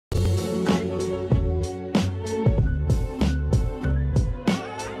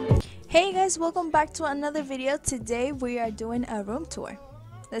Hey guys, welcome back to another video. Today we are doing a room tour.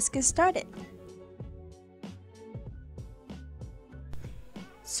 Let's get started.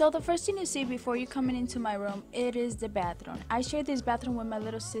 So the first thing you see before you coming into my room, it is the bathroom. I shared this bathroom with my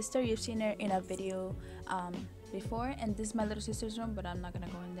little sister. You've seen her in a video before, and this is my little sister's room, but I'm not gonna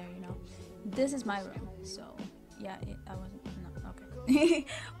go in there, you know. This is my room, so yeah, I wasn't, no, okay.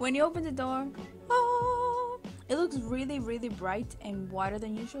 When you open the door, oh, it looks really bright and wider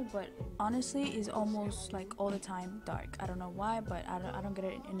than usual, but honestly it's almost like all the time dark. I don't know why, but I don't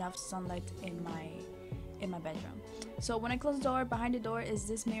get enough sunlight in my bedroom. So when I close the door, behind the door is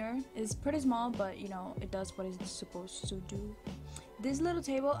this mirror. It's pretty small, but you know, it does what it's supposed to do. This little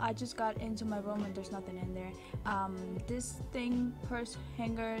table, I just got into my room and there's nothing in there. This thing, purse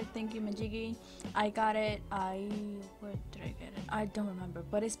hanger thingy majiggy, I got it. Where did I get it? I don't remember,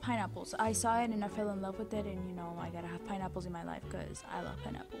 but it's pineapples. I saw it and I fell in love with it, and you know, I gotta have pineapples in my life because I love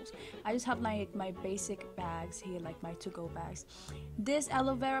pineapples. I just have my basic bags here, like my to-go bags. This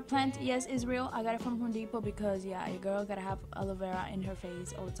aloe vera plant, yes, is real. I got it from Home Depot because yeah, your girl gotta have aloe vera in her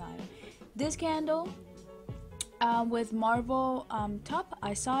face all the time. This candle, with marble top,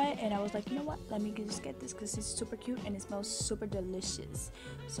 I saw it and I was like, you know what, let me just get this because it's super cute and it smells super delicious.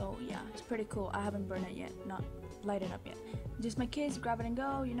 So yeah, it's pretty cool. I haven't burned it yet, not light it up yet. Just my kids grab it and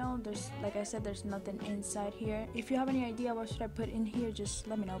go, you know. There's, like I said, there's nothing inside here. If you have any idea what should I put in here, just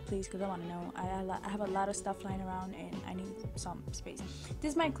let me know please, because I want to know. I have a lot of stuff lying around and I need some space.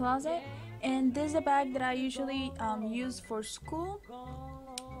 This is my closet, and this is a bag that I usually use for school.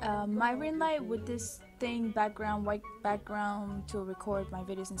 My ring light with this thing white background to record my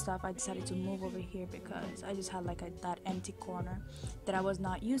videos and stuff, I decided to move over here because I just had like that empty corner that I was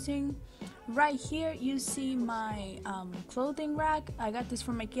not using. Right here you see my clothing rack. I got this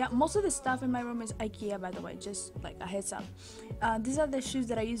from IKEA. Most of the stuff in my room is IKEA, by the way, just like a heads up. These are the shoes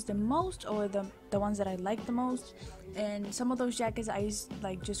that I use the most, or the ones that I like the most, and some of those jackets I use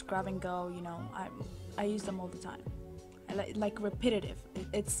like just grab and go, you know. I use them all the time. Like repetitive.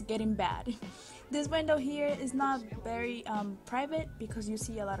 It's getting bad. This window here is not very private because you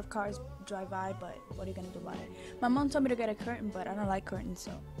see a lot of cars drive by, but what are you gonna do about it? My mom told me to get a curtain, but I don't like curtains,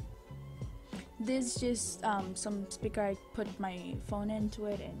 so this is just some speaker. I put my phone into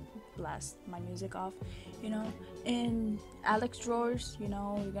it and blast my music off, you know. In Alex drawers, you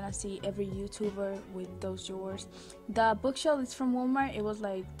know, you're gonna see every YouTuber with those drawers. The bookshelf is from Walmart. It was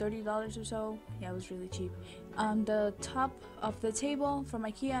like $30 or so. Yeah, it was really cheap. The top of the table from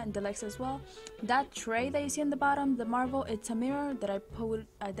IKEA and Deluxe as well. That tray that you see on the bottom, the marble, it's a mirror that I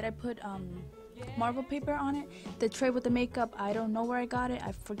put marble paper on it. The tray with the makeup, I don't know where I got it,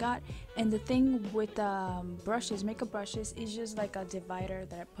 I forgot. And the thing with brushes, makeup brushes, is just like a divider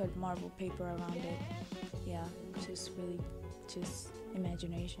that I put marble paper around it. Yeah, just really just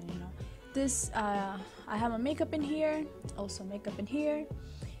imagination, you know. This I have my makeup in here, also makeup in here.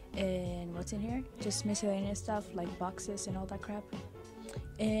 And what's in here? Just miscellaneous stuff like boxes and all that crap.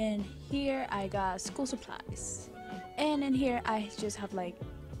 And here I got school supplies. And in here I just have like,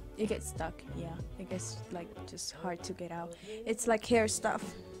 it gets stuck. Yeah, it gets like just hard to get out. It's like hair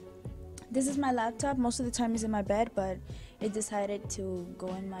stuff. This is my laptop. Most of the time it's in my bed, but it decided to go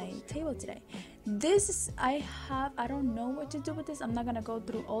in my table today. This I don't know what to do with this. I'm not gonna go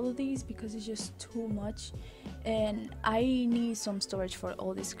through all of these because it's just too much, and I need some storage for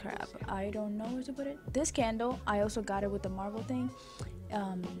all this crap. I don't know where to put it. This candle, I also got it with the marble thing,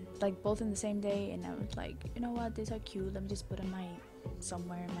 like both in the same day, and I was like, you know what, these are cute, let me just put them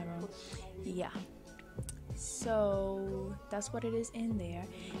somewhere in my room. Yeah, so that's what it is in there.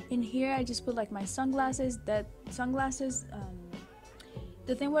 In here I just put like my sunglasses.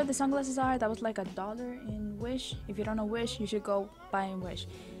 The thing where the sunglasses are, that was like $1 in Wish. If you don't know Wish, you should go buy in Wish.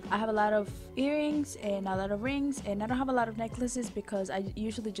 I have a lot of earrings and a lot of rings, and I don't have a lot of necklaces because I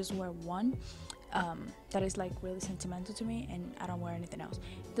usually just wear one that is like really sentimental to me, and I don't wear anything else.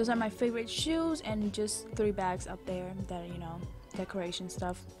 Those are my favorite shoes, and just 3 bags up there that, you know, decoration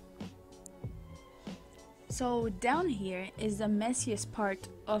stuff. So down here is the messiest part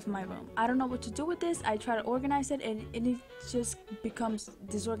of my room. I don't know what to do with this. I try to organize it and it just becomes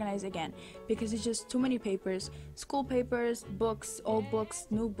disorganized again because it's just too many papers, school papers, books, old books,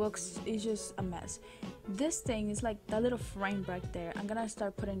 new books. It's just a mess. This thing is like that little frame right there. I'm gonna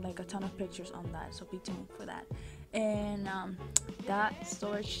start putting like a ton of pictures on that, so be tuned for that. And that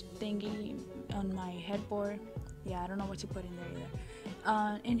storage thingy on my headboard, yeah, I don't know what to put in there either.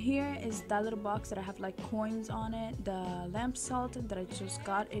 In here is that little box that I have like coins on it. The lamp salt that I just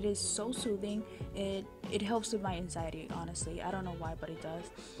got, it is so soothing. It helps with my anxiety, honestly. I don't know why, but it does.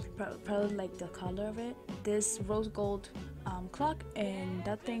 Probably like the color of it. This rose gold clock, and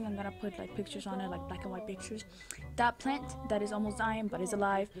that thing I'm gonna put like pictures on it, like black and white pictures. That plant that is almost dying but is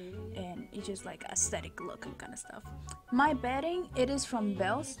alive, and it's just like aesthetic look and kind of stuff. My bedding, it is from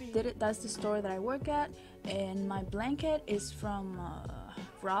Bell's. That's the store that I work at, and my blanket is from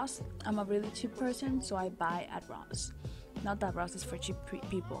Ross. I'm a really cheap person, so I buy at Ross. Not that Ross is for cheap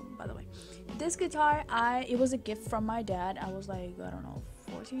people, by the way. This guitar, it was a gift from my dad. I was like, I don't know,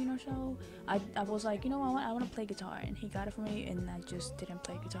 14 or so. I was like, you know, I want to play guitar, and he got it for me, and I just didn't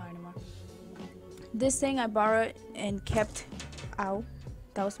play guitar anymore. This thing I borrowed and kept. Ow,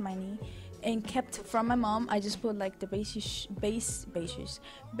 that was my knee. And kept from my mom. I just put like the basic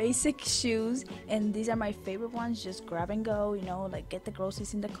shoes, and these are my favorite ones. Just grab and go, you know, like get the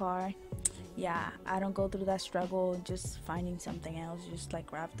groceries in the car. Yeah, I don't go through that struggle just finding something else. Just like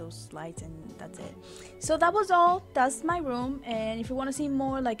grab those lights and that's it. So that was all. That's my room, and if you want to see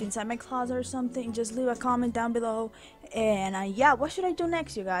more like inside my closet or something, just leave a comment down below. And yeah, what should I do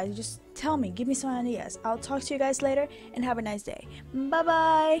next, you guys? Just tell me, give me some ideas. I'll talk to you guys later, and have a nice day. Bye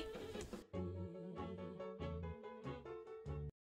bye.